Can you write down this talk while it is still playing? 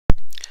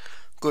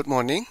Good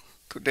morning.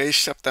 Today is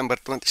September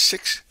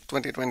 26,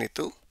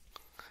 2022,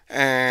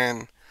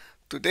 and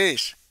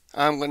today's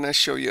I'm gonna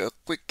show you a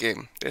quick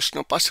game. There's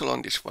no puzzle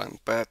on this one,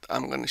 but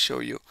I'm gonna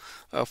show you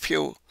a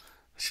few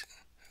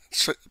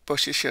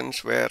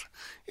positions where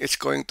it's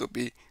going to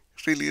be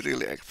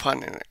really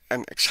fun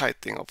and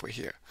exciting over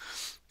here.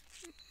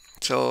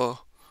 So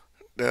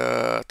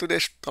the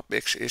today's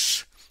topics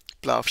is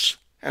bluffs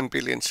and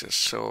brilliances.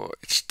 So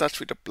it starts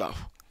with a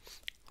bluff,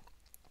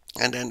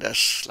 and then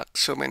there's like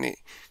so many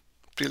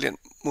brilliant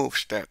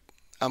moves that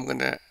I'm going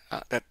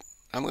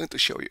to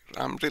show you.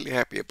 I'm really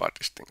happy about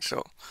this thing.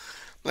 So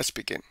let's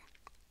begin.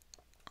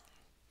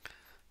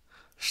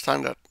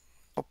 Standard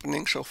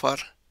opening so far,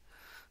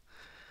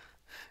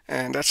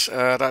 and that's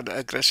a rather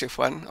aggressive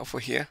one over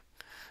here.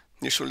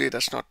 Usually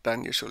that's not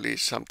done. Usually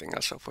something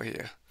else over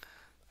here.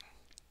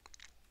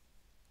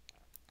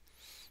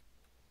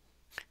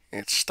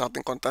 It's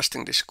starting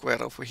contesting this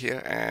square over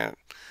here, and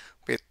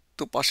with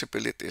two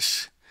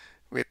possibilities.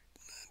 With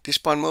this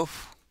pawn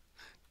move,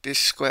 this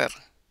square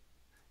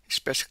is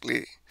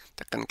basically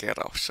taken care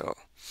of. So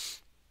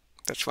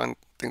that's one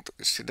thing to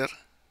consider.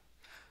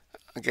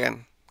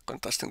 Again,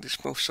 contesting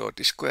this move, so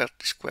this square,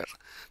 this square,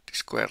 this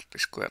square,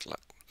 this square, like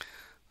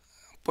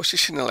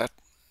positional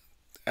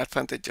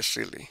advantages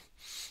really.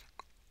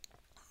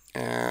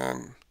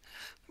 And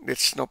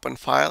it's an open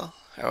file.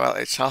 Well,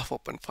 it's half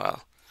open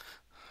file.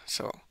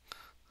 So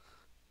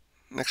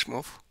next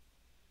move,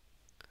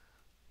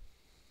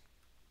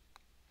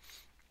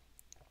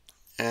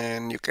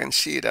 and you can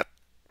see that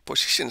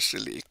positions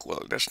really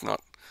equal. There's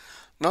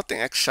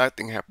nothing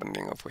exciting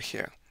happening over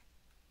here.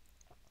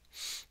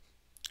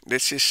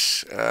 This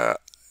is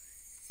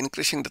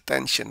increasing the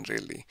tension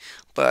really,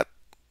 but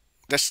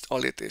that's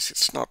all it is.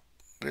 It's not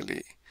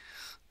really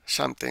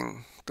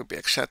something to be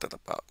excited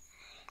about.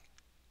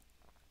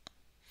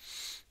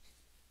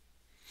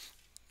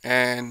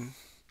 And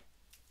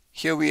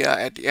here we are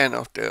at the end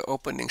of the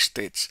opening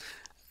stage,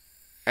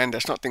 and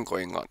there's nothing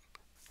going on.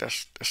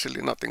 There's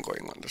really nothing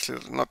going on. There's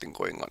really nothing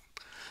going on.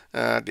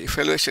 The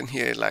evaluation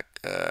here, like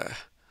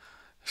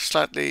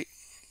slightly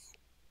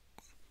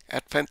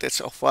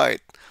advantage of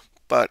white,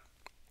 but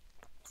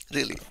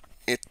really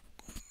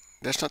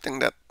there's nothing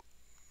that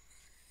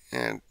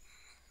and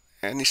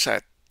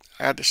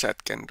either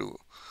side can do.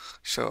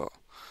 So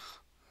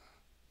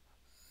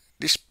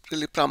this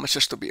really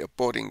promises to be a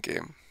boring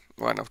game,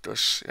 one of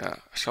those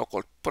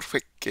so-called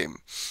perfect game,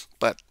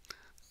 but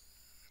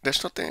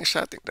there's nothing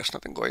exciting, there's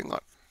nothing going on.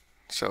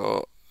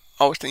 So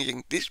I was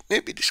thinking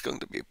maybe this is going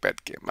to be a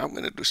bad game. I'm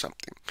going to do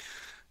something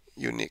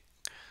unique.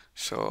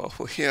 So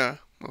for here,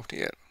 move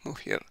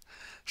here,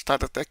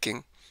 start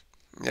attacking.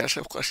 Yes,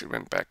 of course it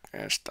went back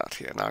and start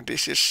here. Now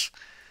this is,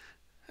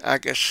 I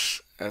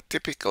guess,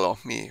 typical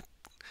of me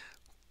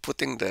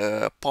putting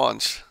the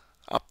pawns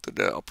up to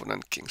the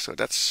opponent king. So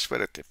that's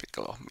very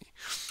typical of me.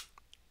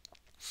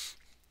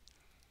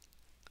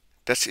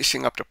 That's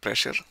easing up the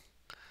pressure.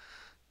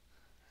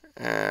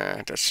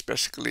 That's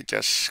basically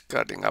just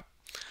guarding up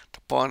the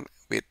pawn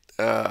with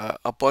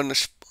a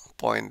bonus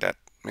point that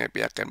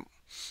maybe I can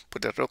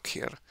put a rook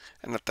here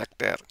and attack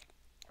there.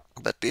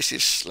 But this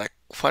is like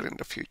far in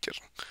the future.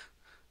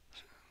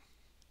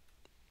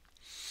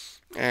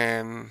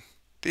 And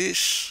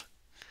this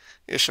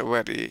is a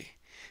very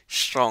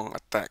strong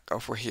attack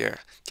over here.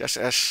 Just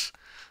as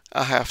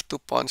I have 2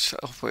 pawns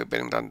over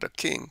bearing down the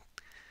king,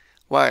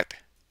 white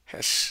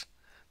has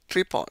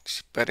 3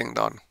 pawns bearing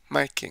down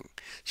my king.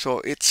 So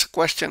it's a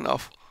question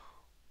of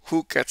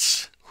who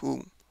gets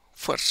whom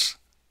first,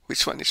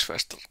 which one is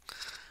faster.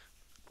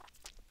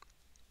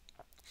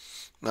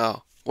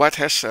 Now white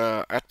has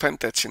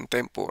advantage in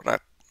tempo,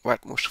 right?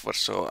 White moves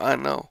first, so I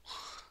know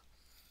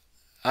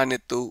I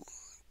need to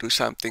do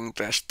something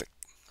drastic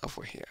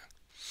over here.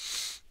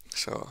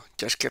 So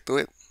just get to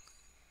it,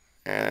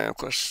 and of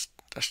course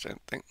that's the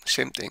thing,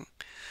 same thing,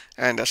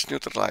 and that's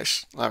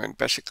neutralized. I mean,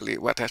 basically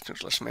white has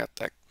neutralized my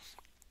attack.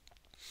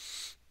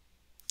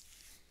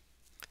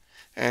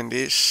 And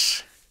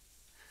this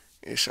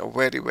is a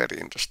very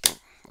interesting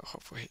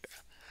over here.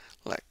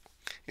 Like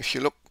if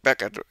you look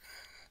back at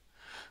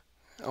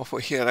over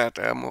here at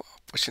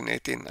position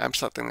 18, I'm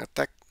starting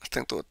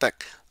to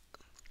attack.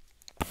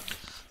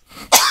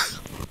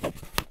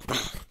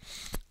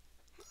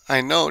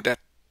 I know that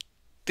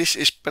this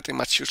is pretty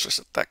much useless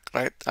attack,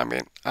 right? I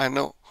mean, I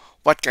know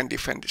what can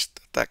defend this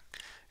attack,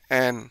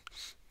 and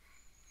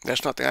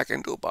there's nothing I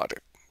can do about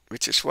it,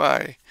 which is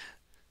why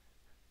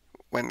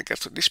when it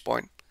gets to this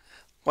point,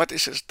 what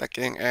is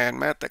attacking, and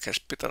my attack has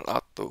petered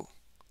out to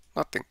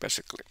nothing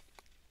basically.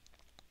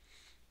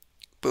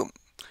 Boom.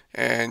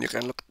 And you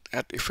can look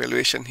at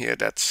evaluation here,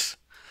 that's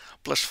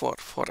 +4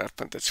 for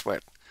advantage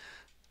white.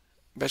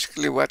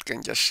 Basically white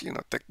can just,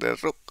 take the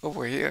rook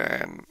over here,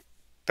 and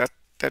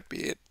that be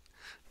it.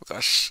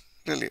 Because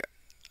really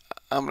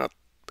I'm not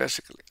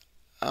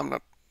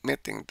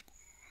meeting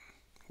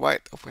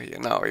white over here.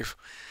 Now if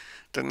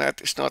the knight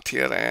is not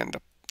here and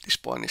this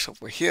pawn is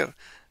over here,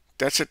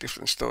 that's a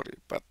different story,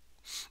 but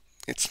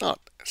it's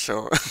not.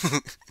 So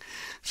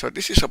so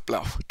this is a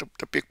bluff,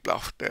 the big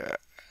bluff.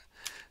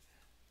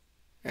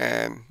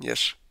 and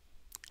yes,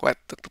 white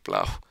took the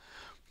bluff,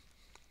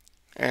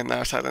 and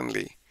now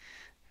suddenly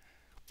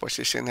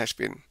position has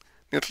been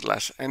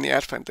neutralized. Any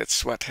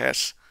advantage white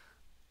has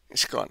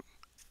is gone.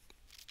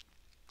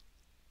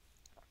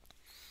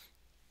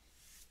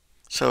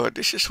 So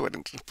this is what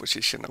the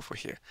position over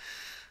here.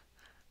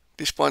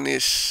 This pawn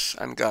is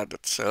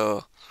unguarded,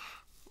 so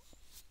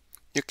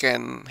you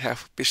can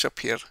have bishop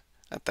here,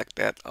 attack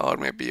that, or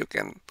maybe you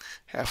can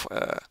have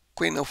a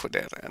queen over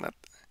there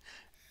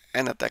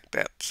and attack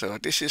that. So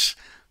this is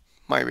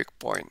my weak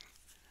point.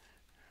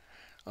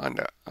 On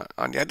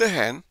the other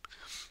hand,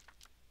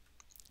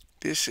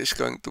 this is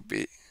going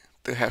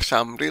to have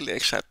some really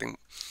exciting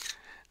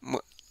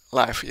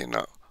life,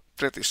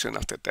 pretty soon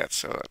after that.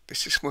 So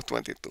this is move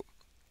 22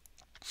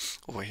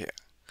 over here.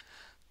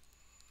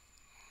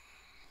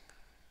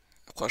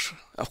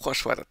 Of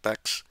course, white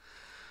attacks,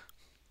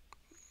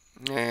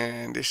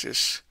 and this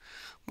is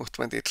move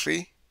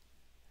 23.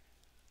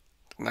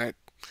 The knight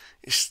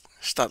is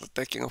start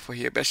attacking over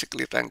here,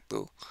 basically trying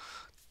to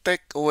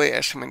take away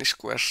as many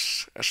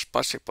squares as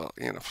possible,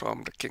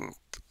 from the king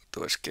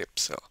to escape.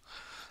 So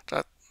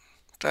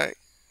try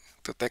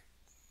to take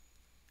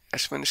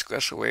as many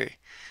squares away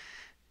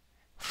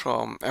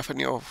from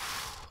avenue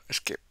of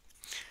escape.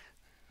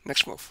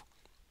 Next move.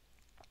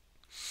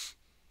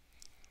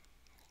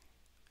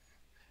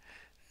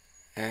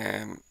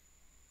 And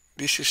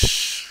this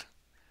is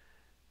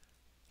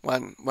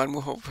one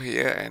move over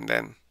here, and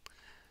then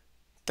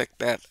take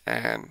that,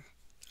 and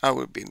I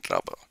will be in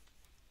trouble.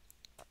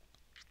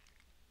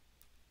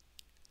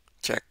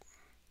 Check.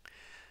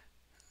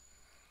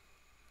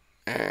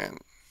 And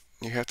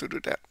you have to do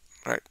that,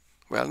 right?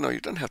 Well, no, you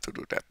don't have to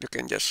do that. You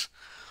can just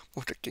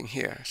move the king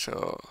here.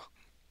 So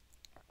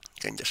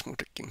you can just move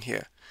the king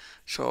here.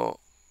 So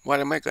what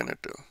am I gonna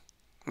do?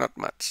 Not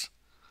much.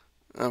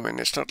 I mean,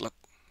 it's not like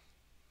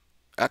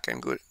I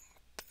can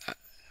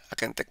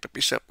take the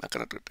bishop. I'm not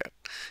gonna do that.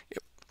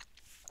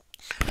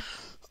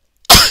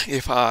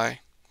 If I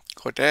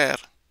go there,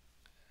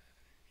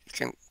 you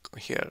can go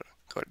here,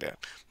 go there.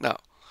 Now,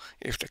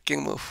 if the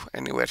king move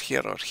anywhere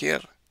here or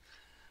here,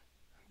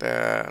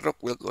 the rook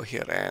will go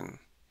here and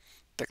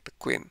take the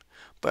queen.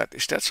 But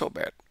is that so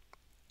bad?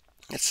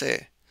 Let's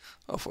say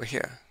over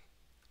here,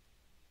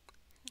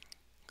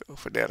 go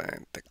over there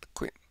and take the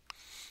queen,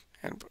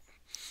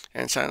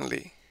 and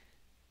suddenly,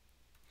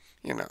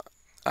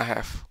 I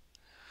have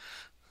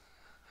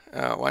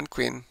one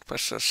queen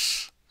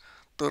versus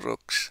two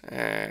rooks,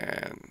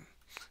 and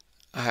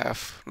I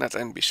have knight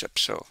and bishop.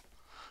 So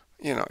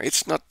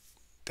it's not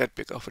that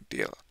big of a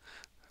deal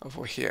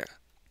over here.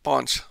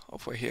 Pawns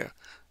over here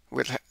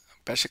will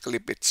basically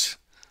beats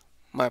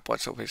my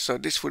pawns over here. So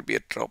this would be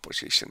a draw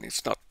position.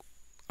 It's not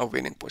a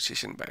winning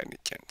position by any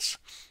chance.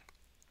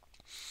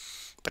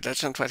 But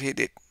that's not what he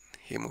did.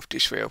 He moved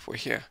this way over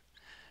here,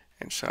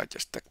 and so I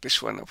just took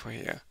this one over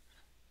here,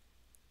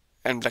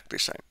 and black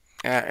resign,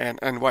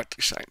 and white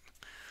resign,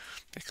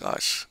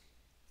 because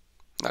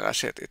like I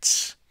said,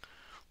 it's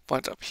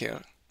point up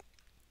here.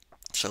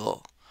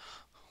 So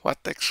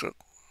white takes rook,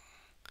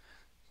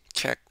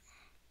 check,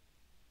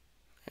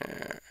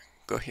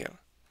 go here,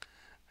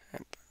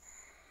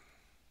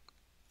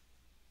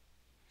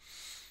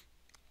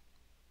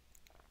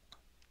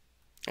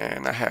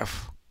 and I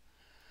have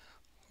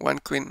one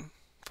queen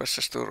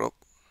versus two rook,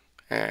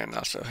 and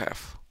also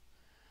have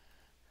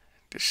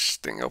this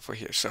thing over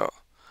here. So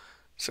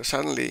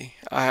suddenly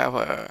I have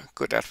a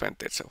good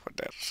advantage over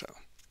there. So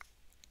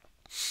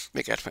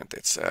big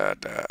advantage.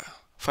 The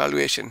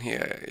valuation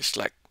here is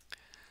like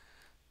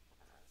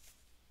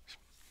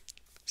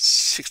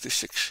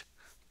 66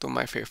 to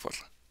my favor.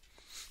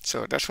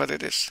 So that's what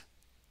it is.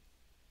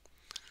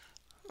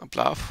 A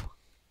bluff,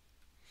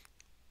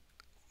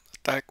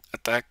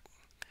 attack,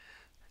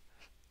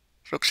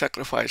 rook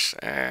sacrifice,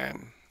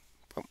 and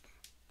boom.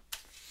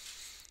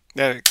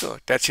 There you go.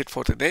 That's it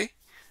for today.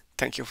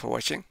 Thank you for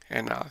watching,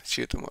 and I'll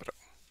see you tomorrow.